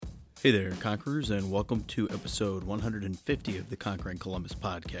Hey there, Conquerors, and welcome to episode 150 of the Conquering Columbus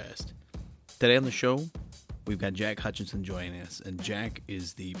podcast. Today on the show, we've got Jack Hutchinson joining us, and Jack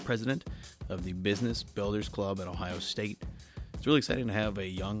is the president of the Business Builders Club at Ohio State. It's really exciting to have a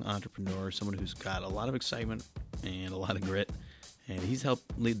young entrepreneur, someone who's got a lot of excitement and a lot of grit, and he's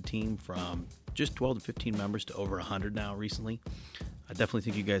helped lead the team from just 12 to 15 members to over 100 now recently. I definitely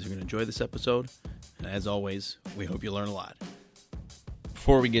think you guys are going to enjoy this episode, and as always, we hope you learn a lot.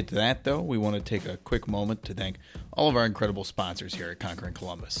 Before we get to that, though, we want to take a quick moment to thank all of our incredible sponsors here at Conquering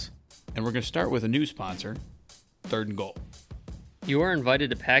Columbus. And we're going to start with a new sponsor, Third and Goal. You are invited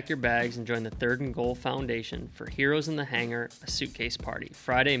to pack your bags and join the Third and Goal Foundation for Heroes in the Hangar, a suitcase party,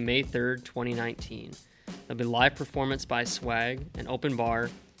 Friday, May 3rd, 2019. There'll be live performance by Swag, an open bar,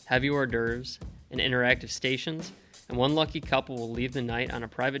 heavy hors d'oeuvres, and interactive stations, and one lucky couple will leave the night on a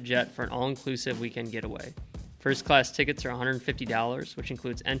private jet for an all-inclusive weekend getaway. First class tickets are $150, which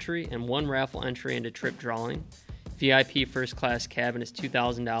includes entry and one raffle entry into trip drawing. VIP first class cabin is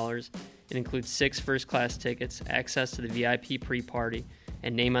 $2,000. It includes 6 first class tickets, access to the VIP pre-party,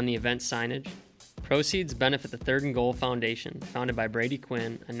 and name on the event signage. Proceeds benefit the Third and Goal Foundation, founded by Brady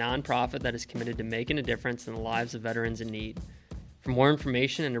Quinn, a nonprofit that is committed to making a difference in the lives of veterans in need. For more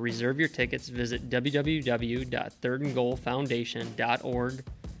information and to reserve your tickets, visit www.thirdandgoalfoundation.org.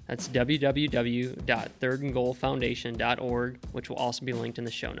 That's www.thirdandgoalfoundation.org, which will also be linked in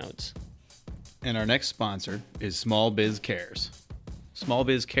the show notes. And our next sponsor is Small Biz Cares. Small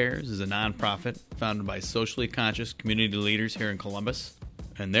Biz Cares is a nonprofit founded by socially conscious community leaders here in Columbus.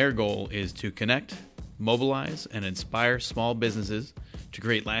 And their goal is to connect, mobilize, and inspire small businesses to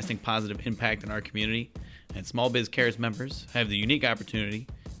create lasting positive impact in our community. And Small Biz Cares members have the unique opportunity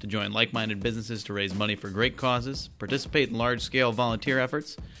to join like-minded businesses to raise money for great causes, participate in large-scale volunteer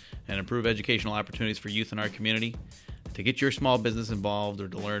efforts, and improve educational opportunities for youth in our community. To get your small business involved or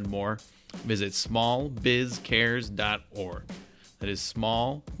to learn more, visit smallbizcares.org. That is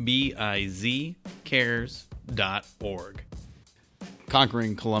small, B-I-Z, cares.org.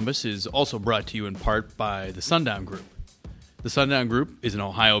 Conquering Columbus is also brought to you in part by the Sundown Group. The Sundown Group is an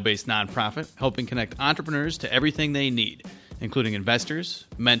Ohio-based nonprofit helping connect entrepreneurs to everything they need, including investors,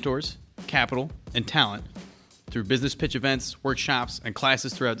 mentors, capital, and talent through business pitch events, workshops, and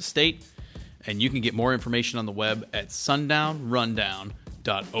classes throughout the state. And you can get more information on the web at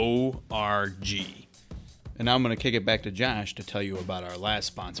sundownrundown.org. And now I'm going to kick it back to Josh to tell you about our last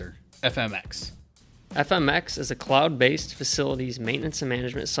sponsor, FMX. FMX is a cloud-based facilities maintenance and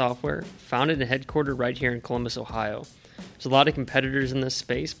management software founded and headquartered right here in Columbus, Ohio. There's a lot of competitors in this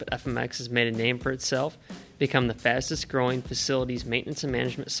space, but FMX has made a name for itself, become the fastest growing facilities maintenance and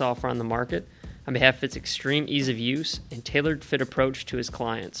management software on the market on behalf of its extreme ease of use and tailored fit approach to its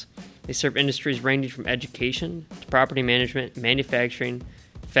clients. They serve industries ranging from education to property management, manufacturing,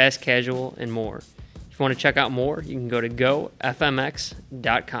 fast casual, and more. If you want to check out more, you can go to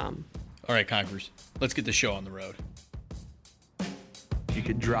gofmx.com. All right, Conquerors, let's get the show on the road. You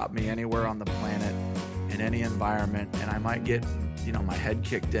could drop me anywhere on the planet, in any environment, and I might get, my head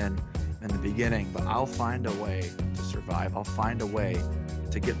kicked in the beginning, but I'll find a way to survive. I'll find a way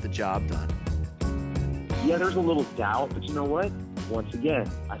to get the job done. Yeah, there's a little doubt, but you know what? Once again,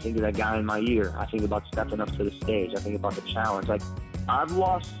 I think of that guy in my ear. I think about stepping up to the stage. I think about the challenge. I've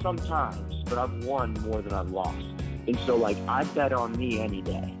lost sometimes, but I've won more than I've lost. And so, I bet on me any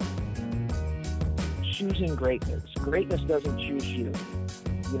day. Choosing greatness. Greatness doesn't choose you.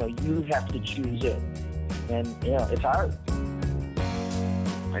 You have to choose it. And, it's hard.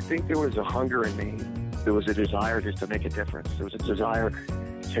 I think there was a hunger in me. There was a desire just to make a difference. There was a desire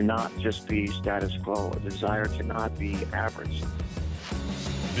to not just be status quo, a desire to not be average.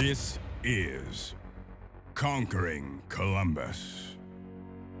 This is Conquering Columbus.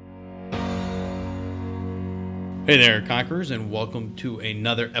 Hey there, Conquerors, and welcome to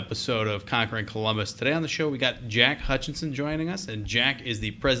another episode of Conquering Columbus. Today on the show, we got Jack Hutchinson joining us, and Jack is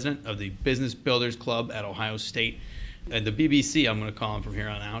the president of the Business Builders Club at Ohio State. And the BBC, I'm going to call him from here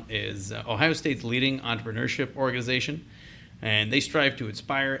on out, is Ohio State's leading entrepreneurship organization, and they strive to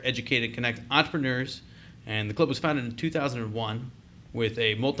inspire, educate, and connect entrepreneurs. And the club was founded in 2001 with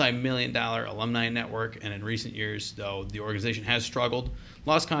a multi-million-dollar alumni network, and in recent years, though, the organization has struggled,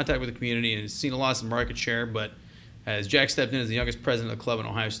 lost contact with the community, and has seen a loss in market share. But as Jack stepped in as the youngest president of the club in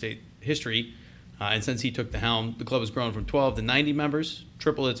Ohio State history, and since he took the helm, the club has grown from 12 to 90 members,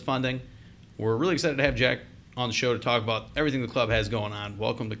 tripled its funding. We're really excited to have Jack on the show to talk about everything the club has going on.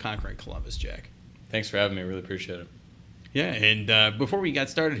 Welcome to Conquering Columbus, Jack. Thanks for having me. I really appreciate it. Yeah, and before we got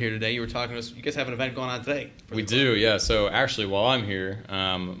started here today, you were talking to us. You guys have an event going on today. We do, yeah. So actually, while I'm here,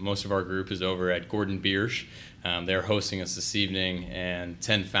 most of our group is over at Gordon Biersch They're hosting us this evening, and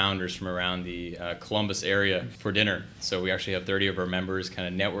 10 founders from around the Columbus area for dinner. So we actually have 30 of our members kind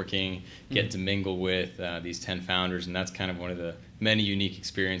of networking, get to mingle with these 10 founders, and that's kind of one of the many unique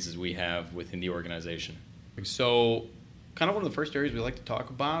experiences we have within the organization. So kind of one of the first areas we like to talk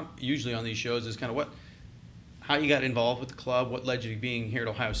about usually on these shows is kind of how you got involved with the club, what led you to being here at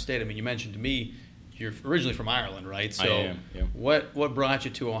Ohio State. I mean, you mentioned to me you're originally from Ireland, right? So I am, yeah. What brought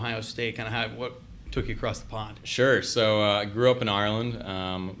you to Ohio State? Kind of what took you across the pond? Sure. So I grew up in Ireland,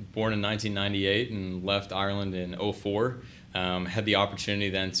 born in 1998 and left Ireland in 2004. Had the opportunity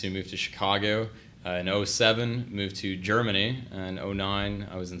then to move to Chicago. In 2007, moved to Germany. In 2009,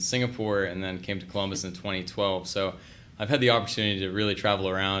 I was in Singapore, and then came to Columbus in 2012. So I've had the opportunity to really travel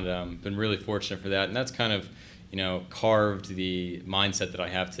around. Been really fortunate for that, and that's kind of, carved the mindset that I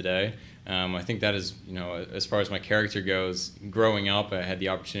have today. I think that is, as far as my character goes, growing up, I had the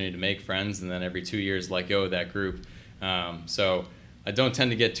opportunity to make friends, and then every 2 years let go of that group. So I don't tend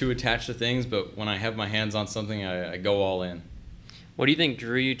to get too attached to things, but when I have my hands on something, I go all in. What do you think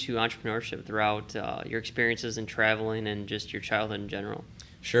drew you to entrepreneurship throughout your experiences in traveling and just your childhood in general?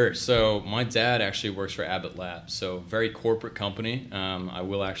 Sure. So my dad actually works for Abbott Labs, so very corporate company. I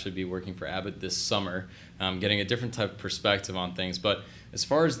will actually be working for Abbott this summer, getting a different type of perspective on things. But as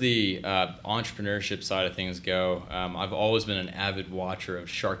far as the entrepreneurship side of things go, I've always been an avid watcher of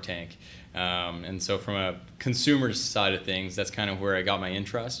Shark Tank. And so from a consumer side of things, that's kind of where I got my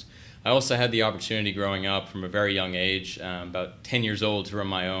interest. I also had the opportunity growing up from a very young age, about 10 years old, to run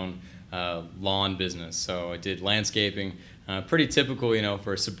my own lawn business. So I did landscaping, pretty typical,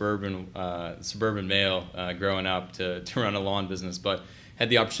 for a suburban male growing up to run a lawn business. But had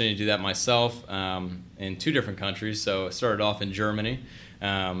the opportunity to do that myself in 2 different countries. So I started off in Germany,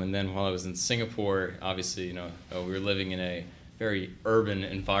 and then while I was in Singapore, obviously, we were living in a very urban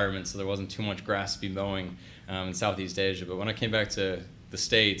environment, so there wasn't too much grass to be mowing in Southeast Asia. But when I came back to the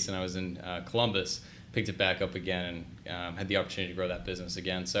States and I was in Columbus, picked it back up again and had the opportunity to grow that business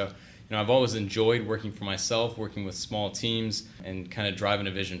again. So, I've always enjoyed working for myself, working with small teams, and kind of driving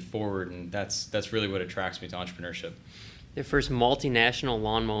a vision forward, and that's really what attracts me to entrepreneurship. The first multinational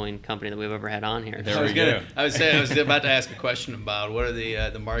lawn mowing company that we've ever had on here. There we go. I was about to ask a question about what are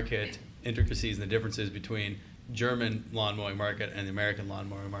the market intricacies and the differences between German lawn mowing market and the American lawn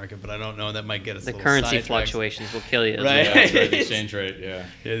mowing market, but I don't know. That might get us the a little currency sidetracked. Fluctuations will kill you. Right. Yeah, that's right, the exchange rate, yeah.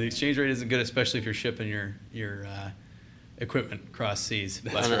 Yeah, the exchange rate isn't good, especially if you're shipping your equipment across seas.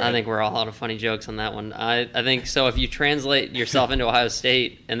 I think we're all out of funny jokes on that one. I think so. If you translate yourself into Ohio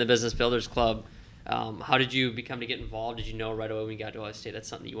State and the Business Builders Club, how did you become to get involved? Did you know right away when you got to Ohio State that's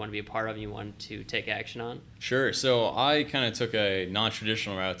something you want to be a part of and you wanted to take action on? Sure. So I kind of took a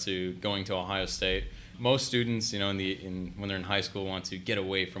non-traditional route to going to Ohio State. Most students, when they're in high school, want to get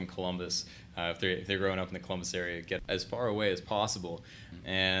away from Columbus. If they're growing up in the Columbus area, get as far away as possible.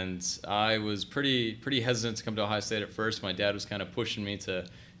 And I was pretty hesitant to come to Ohio State at first. My dad was kind of pushing me to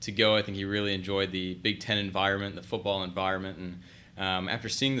go. I think he really enjoyed the Big Ten environment, the football environment, and after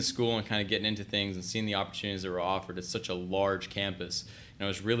seeing the school and kind of getting into things and seeing the opportunities that were offered at such a large campus, I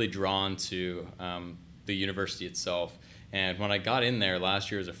was really drawn to the university itself. And when I got in there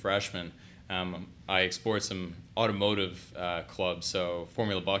last year as a freshman, I explored some automotive clubs, so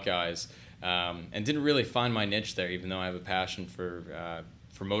Formula Buckeyes, and didn't really find my niche there, even though I have a passion for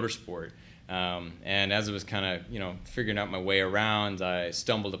motorsport. And as I was kind of figuring out my way around, I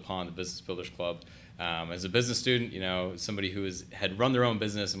stumbled upon the Business Builders Club. As a business student, somebody who had run their own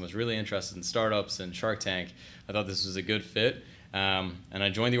business and was really interested in startups and Shark Tank, I thought this was a good fit. And I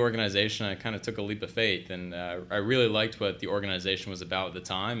joined the organization. I kind of took a leap of faith, and I really liked what the organization was about at the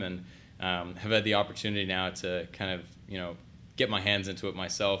time, and have had the opportunity now to kind of get my hands into it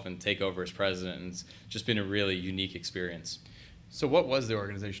myself and take over as president, and it's just been a really unique experience. So what was the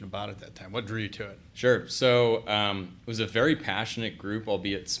organization about at that time? What drew you to it? Sure. So it was a very passionate group,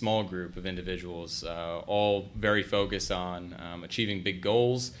 albeit small group of individuals, all very focused on achieving big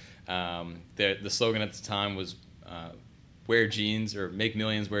goals. The slogan at the time was wear jeans, or make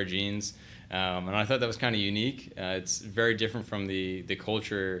millions wear jeans. And I thought that was kind of unique. It's very different from the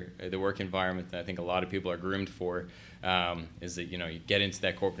culture, the work environment that I think a lot of people are groomed for, is that, you get into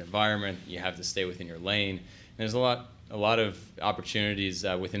that corporate environment, you have to stay within your lane. And there's a lot of opportunities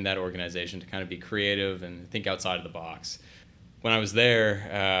within that organization to kind of be creative and think outside of the box. When I was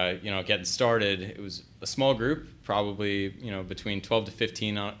there, getting started, it was a small group, probably, between 12 to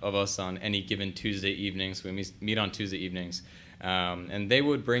 15 of us on any given Tuesday evening. So we meet on Tuesday evenings. And they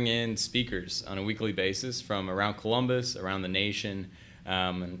would bring in speakers on a weekly basis from around Columbus, around the nation,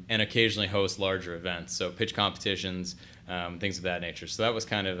 and occasionally host larger events, so pitch competitions, things of that nature. So that was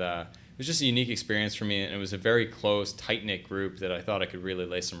kind of it was just a unique experience for me, and it was a very close, tight-knit group that I thought I could really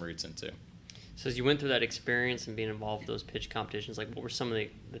lay some roots into. So as you went through that experience and being involved with those pitch competitions, like what were some of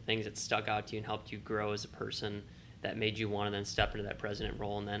the things that stuck out to you and helped you grow as a person that made you want to then step into that president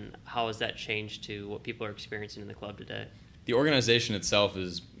role? And then how has that changed to what people are experiencing in the club today? The organization itself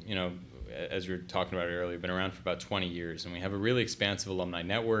is, as we were talking about earlier, been around for about 20 years, and we have a really expansive alumni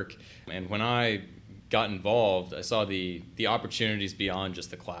network. And when I got involved, I saw the opportunities beyond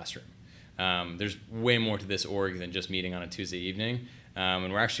just the classroom. There's way more to this org than just meeting on a Tuesday evening.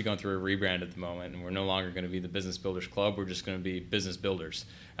 And we're actually going through a rebrand at the moment, and we're no longer going to be the Business Builders Club. We're just going to be Business Builders.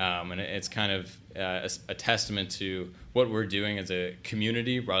 And it's kind of a testament to what we're doing as a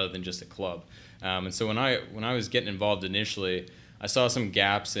community rather than just a club. And so when I was getting involved initially, I saw some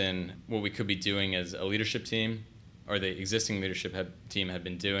gaps in what we could be doing as a leadership team, or the existing leadership team had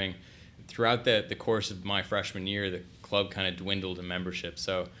been doing. Throughout the course of my freshman year, the club kind of dwindled in membership.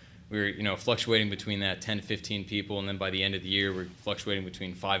 So we were fluctuating between that 10 to 15 people, and then by the end of the year, we're fluctuating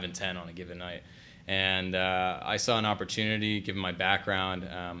between 5 and 10 on a given night. And I saw an opportunity, given my background.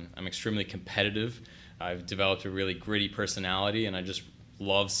 I'm extremely competitive. I've developed a really gritty personality, and I just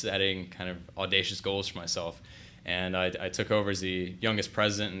love setting kind of audacious goals for myself. And I took over as the youngest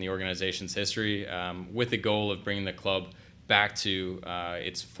president in the organization's history, with the goal of bringing the club back to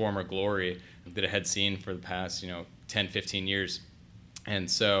its former glory that it had seen for the past 10, 15 years. And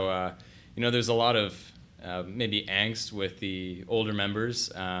so there's a lot of maybe angst with the older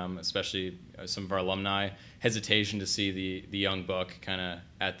members, especially some of our alumni, hesitation to see the young buck kind of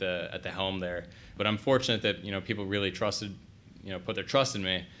at the helm there. But I'm fortunate that people really trusted, put their trust in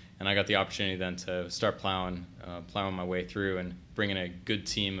me, and I got the opportunity then to start plowing my way through and bringing a good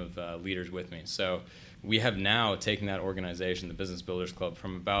team of leaders with me. So we have now taken that organization, the Business Builders Club,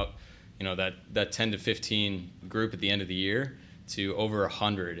 from about that 10 to 15 group at the end of the year to over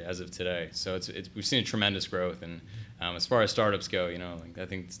 100 as of today. So we've seen a tremendous growth, and as far as startups go, I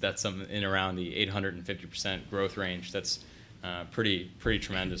think that's something in around the 850% growth range. That's pretty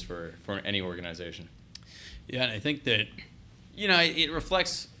tremendous for any organization. Yeah, and I think that it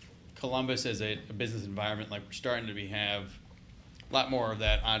reflects Columbus as a business environment. Like, we're starting to have a lot more of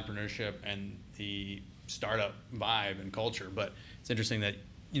that entrepreneurship and the startup vibe and culture. But it's interesting that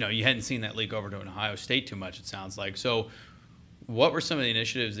you hadn't seen that leak over to Ohio State too much, it sounds like. So what were some of the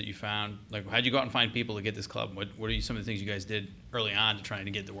initiatives that you found? Like, how'd you go out and find people to get this club? What are some of the things you guys did early on to trying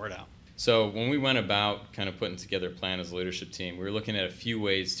to get the word out? So when we went about kind of putting together a plan as a leadership team, we were looking at a few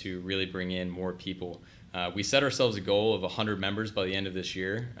ways to really bring in more people. We set ourselves a goal of 100 members by the end of this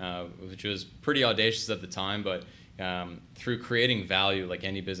year, which was pretty audacious at the time, but through creating value like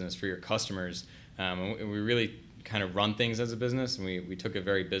any business for your customers, we really kind of run things as a business, and we took a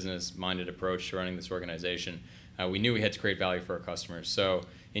very business-minded approach to running this organization. We knew we had to create value for our customers. So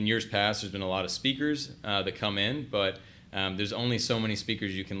in years past, there's been a lot of speakers that come in, but there's only so many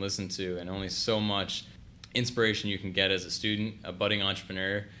speakers you can listen to, and only so much inspiration you can get as a student, a budding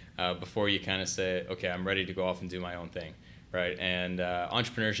entrepreneur, before you kind of say, okay, I'm ready to go off and do my own thing, right? And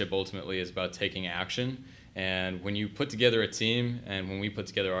entrepreneurship ultimately is about taking action. And when you put together a team, and when we put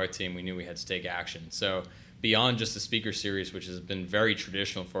together our team, we knew we had to take action. So beyond just the speaker series, which has been very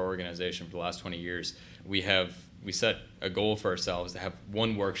traditional for our organization for the last 20 years, we set a goal for ourselves to have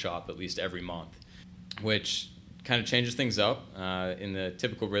one workshop at least every month, which kind of changes things up in the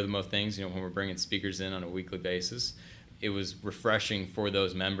typical rhythm of things. When we're bringing speakers in on a weekly basis, it was refreshing for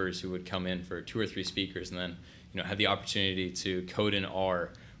those members who would come in for 2 or 3 speakers and then have the opportunity to code in R,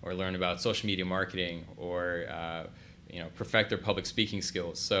 or learn about social media marketing, or perfect their public speaking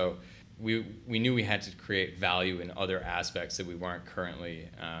skills. So we knew we had to create value in other aspects that we weren't currently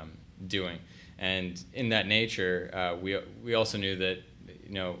doing. And in that nature, we also knew that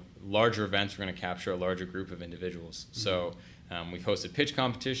larger events were going to capture a larger group of individuals. Mm-hmm. So we've hosted pitch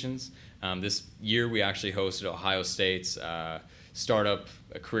competitions. This year we actually hosted Ohio State's startup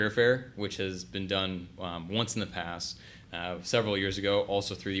career fair, which has been done once in the past, several years ago,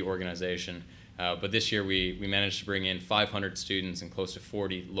 also through the organization. But this year we managed to bring in 500 students and close to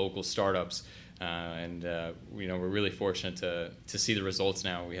 40 local startups. And we're really fortunate to see the results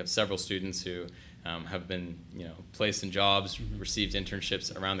now. We have several students who have been placed in jobs, received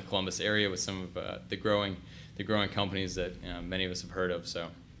internships around the Columbus area with some of the growing companies that many of us have heard of. So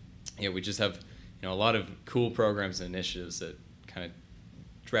we just have a lot of cool programs and initiatives that kind of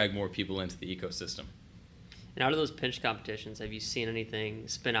drag more people into the ecosystem. And out of those pitch competitions, have you seen anything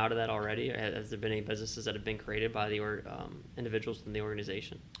spin out of that already? Has there been any businesses that have been created by the individuals in the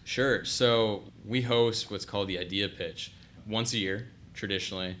organization? Sure. So we host what's called the Idea Pitch once a year,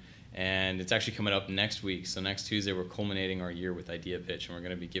 traditionally, And it's actually coming up next week. So next Tuesday, we're culminating our year with Idea Pitch, and we're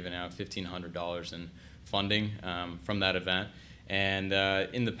going to be giving out $1,500 in funding from that event. And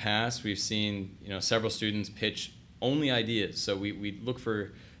in the past, we've seen several students pitch only ideas. So we look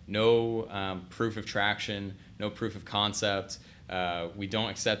for no proof of traction, no proof of concept. We don't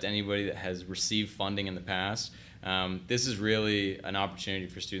accept anybody that has received funding in the past. This is really an opportunity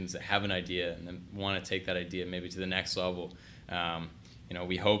for students that have an idea and then want to take that idea maybe to the next level.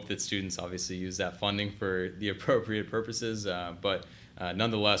 We hope that students obviously use that funding for the appropriate purposes, but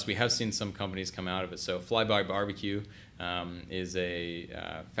nonetheless, we have seen some companies come out of it. So Flyby Barbecue is a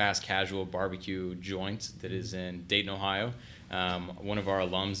fast casual barbecue joint that is in Dayton, Ohio. One of our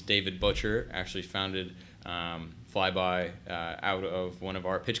alums, David Butcher, actually founded Flyby out of one of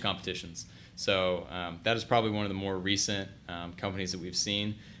our pitch competitions. So that is probably one of the more recent companies that we've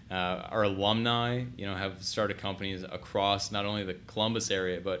seen. Our alumni, have started companies across not only the Columbus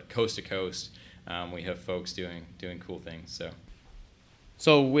area but coast to coast. We have folks doing cool things.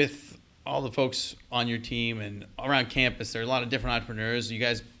 So with all the folks on your team and around campus, there are a lot of different entrepreneurs. You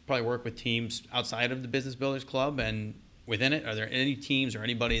guys probably work with teams outside of the Business Builders Club, and within it, are there any teams or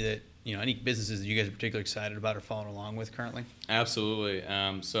anybody that any businesses that you guys are particularly excited about or following along with currently? Absolutely.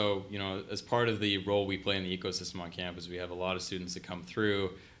 So as part of the role we play in the ecosystem on campus, we have a lot of students that come through.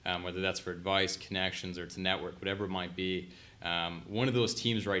 Whether that's for advice, connections, or to network, whatever it might be. One of those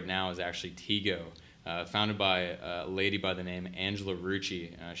teams right now is actually Tigo, founded by a lady by the name Angela Rucci.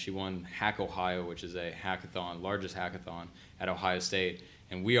 She won Hack Ohio, which is a hackathon, largest hackathon at Ohio State.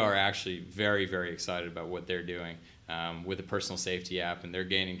 And we are actually very, very excited about what they're doing with the personal safety app, and they're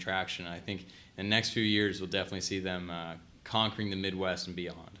gaining traction. I think in the next few years, we'll definitely see them conquering the Midwest and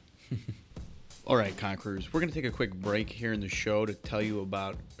beyond. All right, Conquerors, we're going to take a quick break here in the show to tell you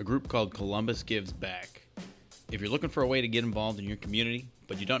about a group called Columbus Gives Back. If you're looking for a way to get involved in your community,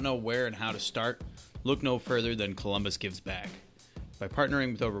 but you don't know where and how to start, look no further than Columbus Gives Back. By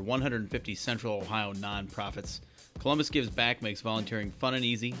partnering with over 150 Central Ohio nonprofits, Columbus Gives Back makes volunteering fun and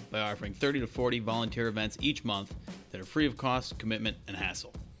easy by offering 30 to 40 volunteer events each month that are free of cost, commitment, and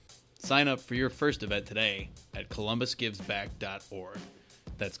hassle. Sign up for your first event today at columbusgivesback.org.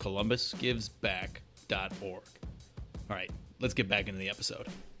 That's columbusgivesback.org. All right, let's get back into the episode.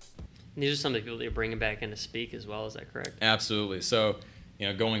 And these are some of the people that you're bringing back in to speak as well. Is that correct? Absolutely. So,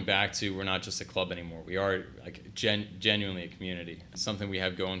 going back to, we're not just a club anymore. We are genuinely a community. It's something we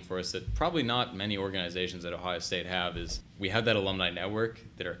have going for us that probably not many organizations at Ohio State have. Is we have that alumni network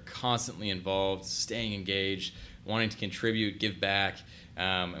that are constantly involved, staying engaged, wanting to contribute, give back,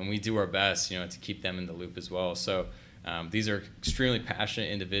 and we do our best, to keep them in the loop as well. So. These are extremely passionate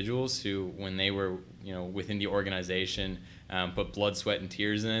individuals who, when they were, within the organization, put blood, sweat, and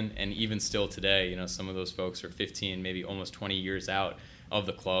tears in. And even still today, some of those folks are 15, maybe almost 20 years out of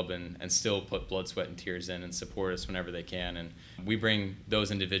the club and still put blood, sweat, and tears in and support us whenever they can. And we bring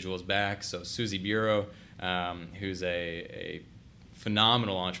those individuals back. So Susie Bureau, who's a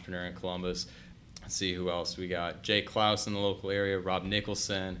phenomenal entrepreneur in Columbus. Let's see who else we got. Jay Klaus in the local area, Rob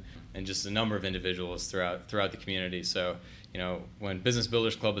Nicholson, and just a number of individuals throughout the community. So, when Business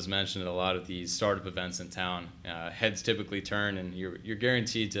Builders Club is mentioned at a lot of these startup events in town, heads typically turn, and you're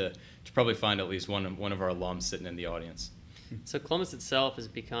guaranteed to probably find at least one of our alums sitting in the audience. So Columbus itself has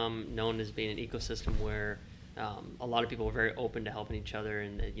become known as being an ecosystem where a lot of people are very open to helping each other,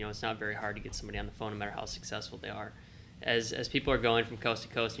 and it's not very hard to get somebody on the phone no matter how successful they are. As people are going from coast to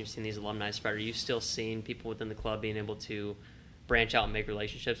coast and you're seeing these alumni spread, are you still seeing people within the club being able to branch out and make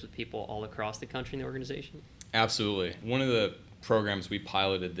relationships with people all across the country in the organization? Absolutely. One of the programs we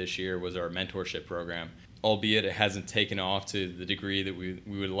piloted this year was our mentorship program, albeit it hasn't taken off to the degree that we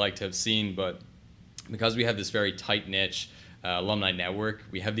would like to have seen, but because we have this very tight niche alumni network,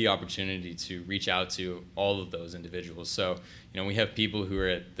 we have the opportunity to reach out to all of those individuals. So, we have people who are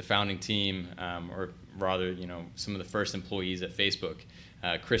at the founding team, or rather, some of the first employees at Facebook.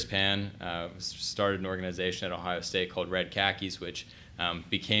 Chris Pan started an organization at Ohio State called Red Khakis, which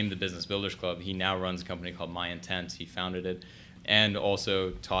became the Business Builders Club. He now runs a company called My Intent. He founded it and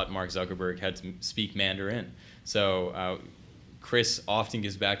also taught Mark Zuckerberg how to speak Mandarin. So Chris often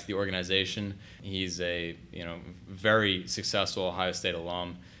gives back to the organization. He's a very successful Ohio State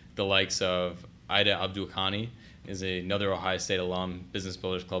alum. The likes of Ida Abdulkhani is another Ohio State alum, Business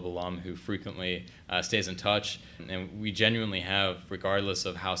Builders Club alum, who frequently stays in touch. And we genuinely have, regardless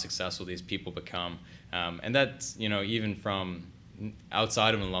of how successful these people become, and that's, even from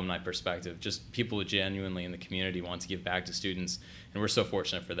outside of an alumni perspective, just people genuinely in the community want to give back to students, and we're so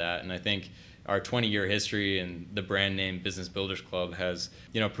fortunate for that. And I think, our 20-year history and the brand name Business Builders Club has,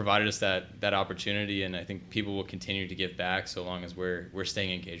 provided us that opportunity, and I think people will continue to give back so long as we're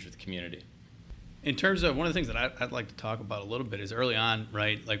staying engaged with the community. In terms of one of the things that I'd like to talk about a little bit is early on,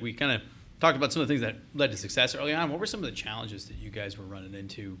 right? Like we kind of talked about some of the things that led to success early on. What were some of the challenges that you guys were running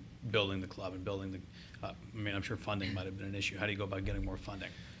into building the club and building I'm sure funding might have been an issue. How do you go about getting more funding?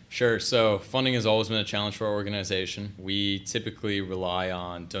 Sure. So funding has always been a challenge for our organization. We typically rely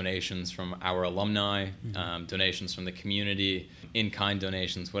on donations from our alumni, donations from the community, in-kind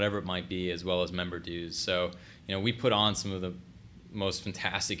donations, whatever it might be, as well as member dues. So, we put on some of the most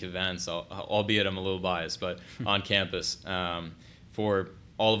fantastic events, albeit I'm a little biased, but on campus for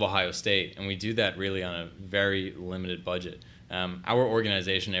all of Ohio State. And we do that really on a very limited budget. Our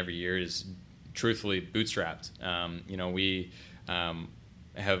organization every year is truthfully bootstrapped. We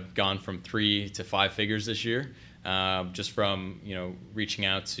have gone from 3 to 5 figures this year, just from reaching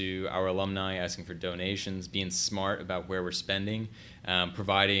out to our alumni, asking for donations, being smart about where we're spending,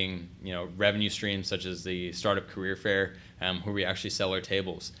 providing revenue streams such as the Startup Career Fair, where we actually sell our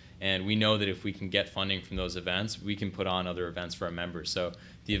tables. And we know that if we can get funding from those events, we can put on other events for our members. So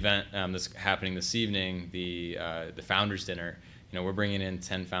the event that's happening this evening, the Founders Dinner, we're bringing in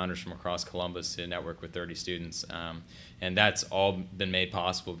 10 founders from across Columbus to network with 30 students. And that's all been made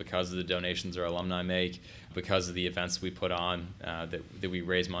possible because of the donations our alumni make, because of the events we put on that we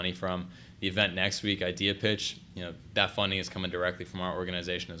raise money from. The event next week, Idea Pitch, that funding is coming directly from our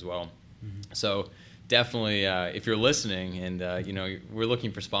organization as well. Mm-hmm. So definitely, if you're listening and, we're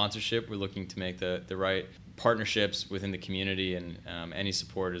looking for sponsorship, we're looking to make the right partnerships within the community, and any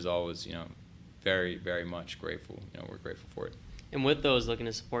support is always, very, very much grateful. We're grateful for it. And with those looking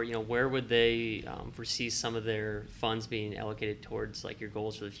to support, where would they foresee some of their funds being allocated towards, like your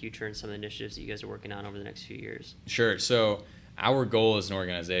goals for the future and some of the initiatives that you guys are working on over the next few years? Sure. So our goal as an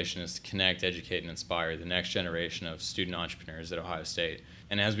organization is to connect, educate, and inspire the next generation of student entrepreneurs at Ohio State.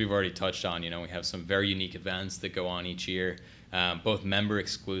 And as we've already touched on, we have some very unique events that go on each year, both member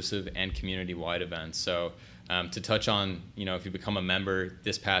exclusive and community-wide events. So to touch on, if you become a member,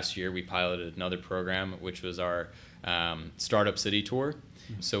 this past year we piloted another program, which was our Startup City Tour.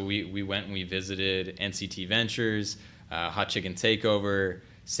 So we went and we visited NCT Ventures, Hot Chicken Takeover,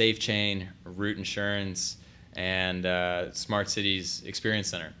 SafeChain, Root Insurance, and Smart Cities Experience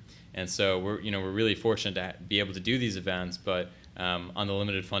Center. And so we're really fortunate to be able to do these events, but on the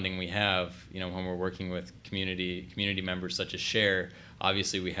limited funding we have, when we're working with community members such as Share,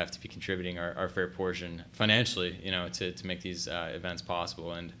 obviously we have to be contributing our fair portion financially, to make these events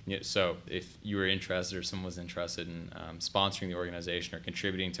possible. And so if you were interested or someone was interested in sponsoring the organization or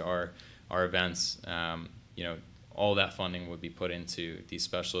contributing to our events, all that funding would be put into these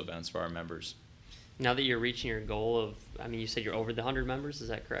special events for our members. Now that you're reaching your goal of, you said you're over the 100 members, is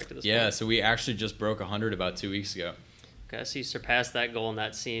that correct at this point? Yeah, so we actually just broke 100 about 2 weeks ago. Okay, so you surpassed that goal, and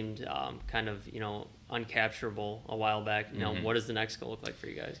that seemed kind of, uncapturable a while back. Mm-hmm. What does the next goal look like for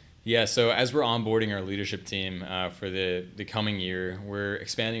you guys? Yeah, so as we're onboarding our leadership team for the coming year, we're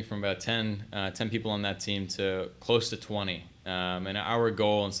expanding from about 10 people on that team to close to 20. And our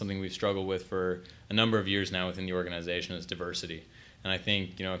goal, and something we've struggled with for a number of years now within the organization, is diversity. And I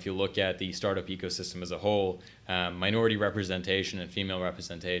think, if you look at the startup ecosystem as a whole, minority representation and female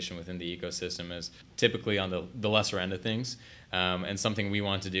representation within the ecosystem is typically on the lesser end of things. And something we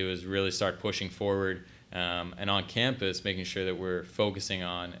want to do is really start pushing forward and on campus, making sure that we're focusing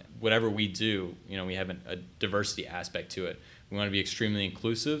on whatever we do, we have a diversity aspect to it. We want to be extremely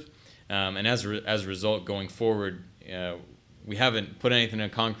inclusive. And as a result, going forward, we haven't put anything in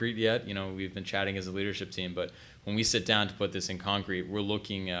concrete yet. We've been chatting as a leadership team, but when we sit down to put this in concrete, we're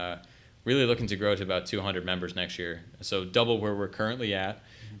really looking to grow to about 200 members next year. So double where we're currently at.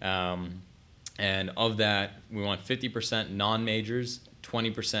 And of that, we want 50% non-majors,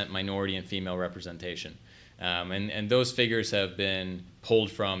 20% minority and female representation. And those figures have been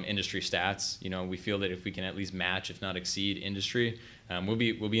pulled from industry stats. We feel that if we can at least match, if not exceed industry, we'll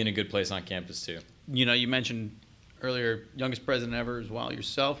be in a good place on campus too. You mentioned earlier, youngest president ever as well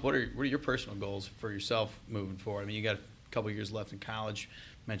yourself. What are your personal goals for yourself moving forward? You got a couple of years left in college.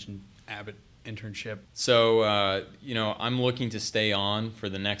 You mentioned Abbott internship. So, I'm looking to stay on for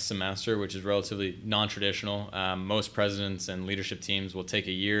the next semester, which is relatively non-traditional. Most presidents and leadership teams will take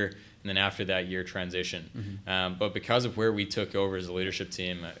a year, and then after that year transition. Mm-hmm. But because of where we took over as a leadership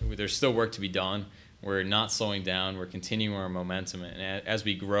team, there's still work to be done. We're not slowing down. We're continuing our momentum. And as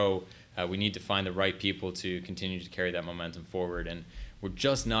we grow, we need to find the right people to continue to carry that momentum forward. And we're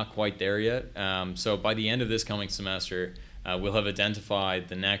just not quite there yet. So by the end of this coming semester, we'll have identified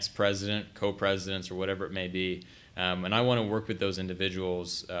the next president, co-presidents, or whatever it may be. And I want to work with those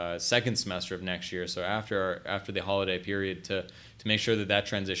individuals second semester of next year, so after the holiday period, to make sure that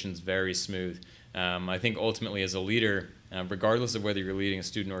transition is very smooth. I think ultimately as a leader, regardless of whether you're leading a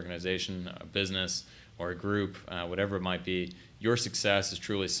student organization, a business, or a group, whatever it might be, your success is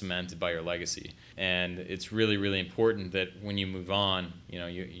truly cemented by your legacy. And it's really, really important that when you move on,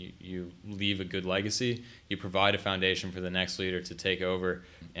 you leave a good legacy, you provide a foundation for the next leader to take over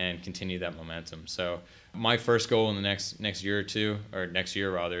and continue that momentum. So my first goal in the next year or two, or next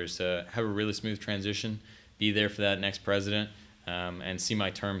year rather, is to have a really smooth transition, be there for that next president, and see my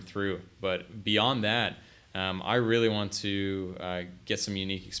term through. But beyond that, I really want to get some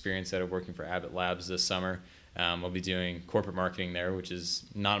unique experience out of working for Abbott Labs this summer. I'll be doing corporate marketing there, which is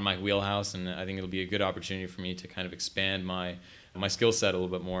not in my wheelhouse, and I think it'll be a good opportunity for me to kind of expand my skill set a little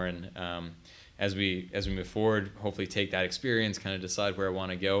bit more. And as we move forward, hopefully take that experience, kind of decide where I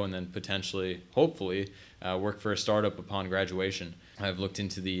want to go, and then potentially, hopefully, work for a startup upon graduation. I've looked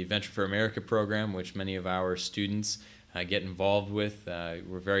into the Venture for America program, which many of our students get involved with.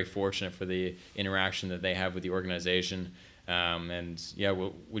 We're very fortunate for the interaction that they have with the organization. And yeah,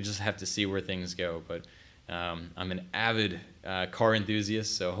 we just have to see where things go. But I'm an avid car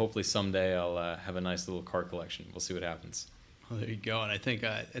enthusiast, so hopefully someday I'll have a nice little car collection. We'll see what happens. Well, there you go. And I think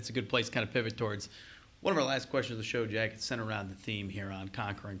it's a good place to kind of pivot towards one of our last questions of the show, Jack. It's centered around the theme here on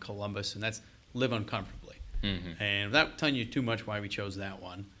Conquering Columbus, and that's live uncomfortably. Mm-hmm. And without telling you too much why we chose that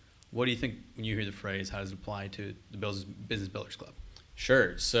one, what do you think when you hear the phrase? How does it apply to the Business Builders Club?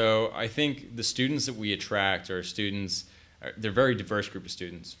 Sure. So I think the students that we attract are students, they're a very diverse group of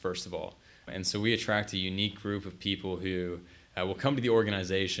students, first of all. And so we attract a unique group of people who will come to the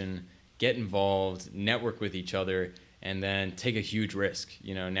organization, get involved, network with each other, and then take a huge risk.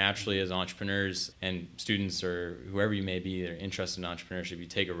 Naturally as entrepreneurs and students or whoever you may be that are interested in entrepreneurship, you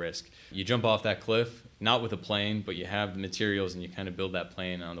take a risk. You jump off that cliff, not with a plane, but you have the materials and you kind of build that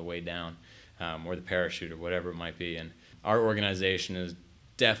plane on the way down, or the parachute or whatever it might be. And our organization is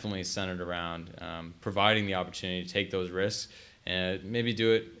definitely centered around providing the opportunity to take those risks and maybe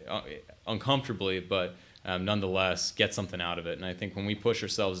do it uncomfortably, but nonetheless get something out of it. And I think when we push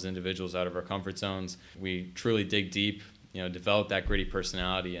ourselves as individuals out of our comfort zones, we truly dig deep, develop that gritty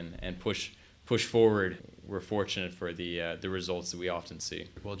personality and push forward. We're fortunate for the results that we often see.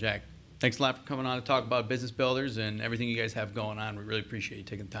 Well, Jack, thanks a lot for coming on to talk about Business Builders and everything you guys have going on. We really appreciate you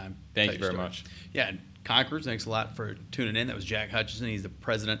taking the time. Thank you very much. Yeah, and Conquerors, thanks a lot for tuning in. That was Jack Hutchinson. He's the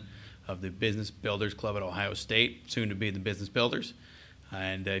president of the Business Builders Club at Ohio State, soon to be the Business Builders.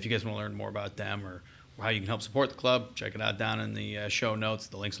 And if you guys want to learn more about them or how you can help support the club, check it out down in the show notes.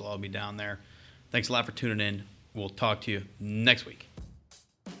 The links will all be down there. Thanks a lot for tuning in. We'll talk to you next week.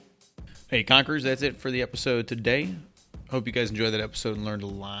 Hey, Conquerors, that's it for the episode today. Hope you guys enjoyed that episode and learned a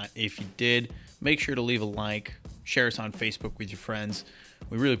lot. If you did, make sure to leave a like, share us on Facebook with your friends.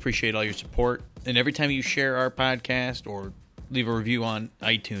 We really appreciate all your support. And every time you share our podcast or leave a review on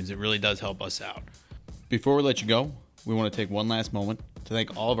iTunes, it really does help us out. Before we let you go, we want to take one last moment to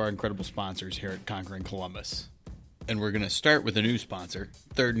thank all of our incredible sponsors here at Conquering Columbus. And we're going to start with a new sponsor,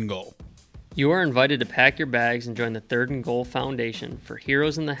 Third and Goal. You are invited to pack your bags and join the Third and Goal Foundation for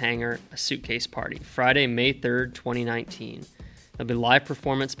Heroes in the Hangar, a suitcase party, Friday, May 3rd, 2019. There'll be live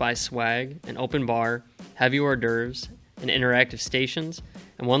performance by Swag, an open bar, heavy hors d'oeuvres, and interactive stations,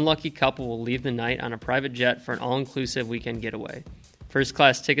 and one lucky couple will leave the night on a private jet for an all-inclusive weekend getaway.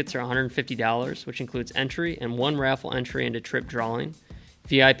 First-class tickets are $150, which includes entry and one raffle entry into trip drawing.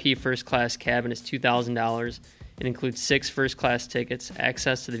 VIP first-class cabin is $2,000. It includes 6 first-class tickets,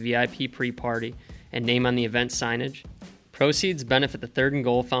 access to the VIP pre-party, and name on the event signage. Proceeds benefit the Third and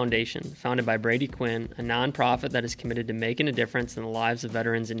Goal Foundation, founded by Brady Quinn, a nonprofit that is committed to making a difference in the lives of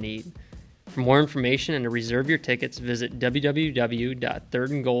veterans in need. For more information and to reserve your tickets, visit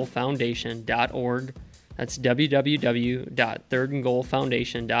www.thirdandgoalfoundation.org. That's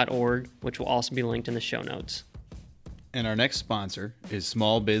www.thirdandgoalfoundation.org, which will also be linked in the show notes. And our next sponsor is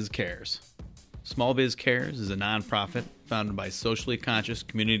Small Biz Cares. Small Biz Cares is a nonprofit founded by socially conscious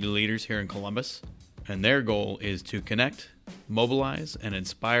community leaders here in Columbus, and their goal is to connect, mobilize, and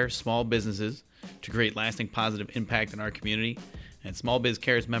inspire small businesses to create lasting positive impact in our community. And Small Biz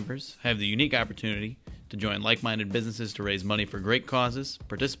Cares members have the unique opportunity to join like-minded businesses to raise money for great causes,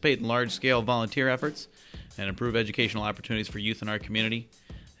 participate in large-scale volunteer efforts, and improve educational opportunities for youth in our community.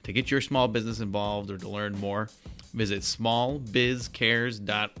 To get your small business involved or to learn more, visit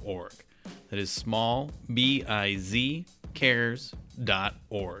smallbizcares.org. That is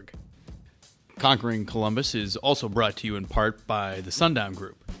smallbizcares.org. Conquering Columbus is also brought to you in part by the Sundown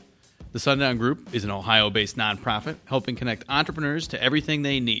Group. The Sundown Group is an Ohio-based nonprofit helping connect entrepreneurs to everything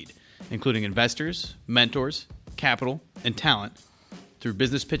they need, including investors, mentors, capital, and talent through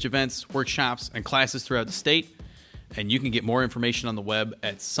business pitch events, workshops, and classes throughout the state. And you can get more information on the web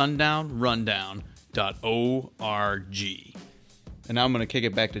at sundownrundown.org. And now I'm going to kick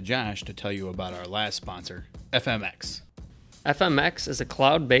it back to Josh to tell you about our last sponsor, FMX. FMX is a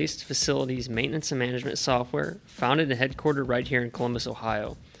cloud-based facilities maintenance and management software founded and headquartered right here in Columbus,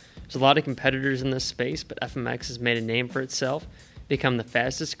 Ohio. There's a lot of competitors in this space, but FMX has made a name for itself, become the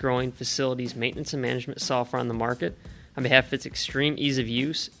fastest growing facilities maintenance and management software on the market on behalf of its extreme ease of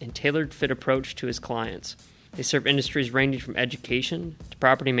use and tailored fit approach to its clients. They serve industries ranging from education to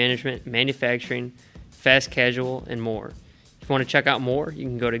property management, manufacturing, fast casual, and more. If you want to check out more, you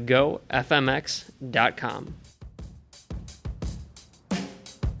can go to gofmx.com.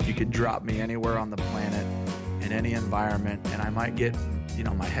 You could drop me anywhere on the planet, in any environment, and I might get,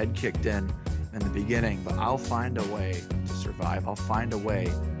 my head kicked in the beginning, but I'll find a way to survive. I'll find a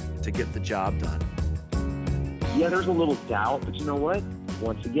way to get the job done. Yeah, there's a little doubt, but you know what?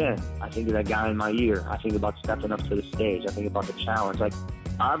 Once again, I think of that guy in my ear. I think about stepping up to the stage. I think about the challenge.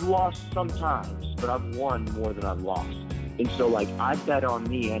 I've lost sometimes, but I've won more than I've lost. And so, I bet on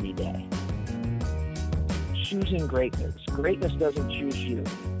me any day. Choosing greatness. Greatness doesn't choose you.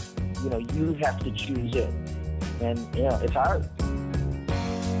 You have to choose it. And, it's hard.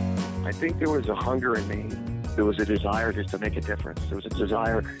 I think there was a hunger in me. There was a desire just to make a difference. There was a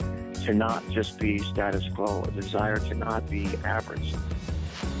desire to not just be status quo, a desire to not be average.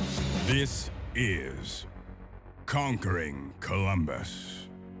 This is Conquering Columbus.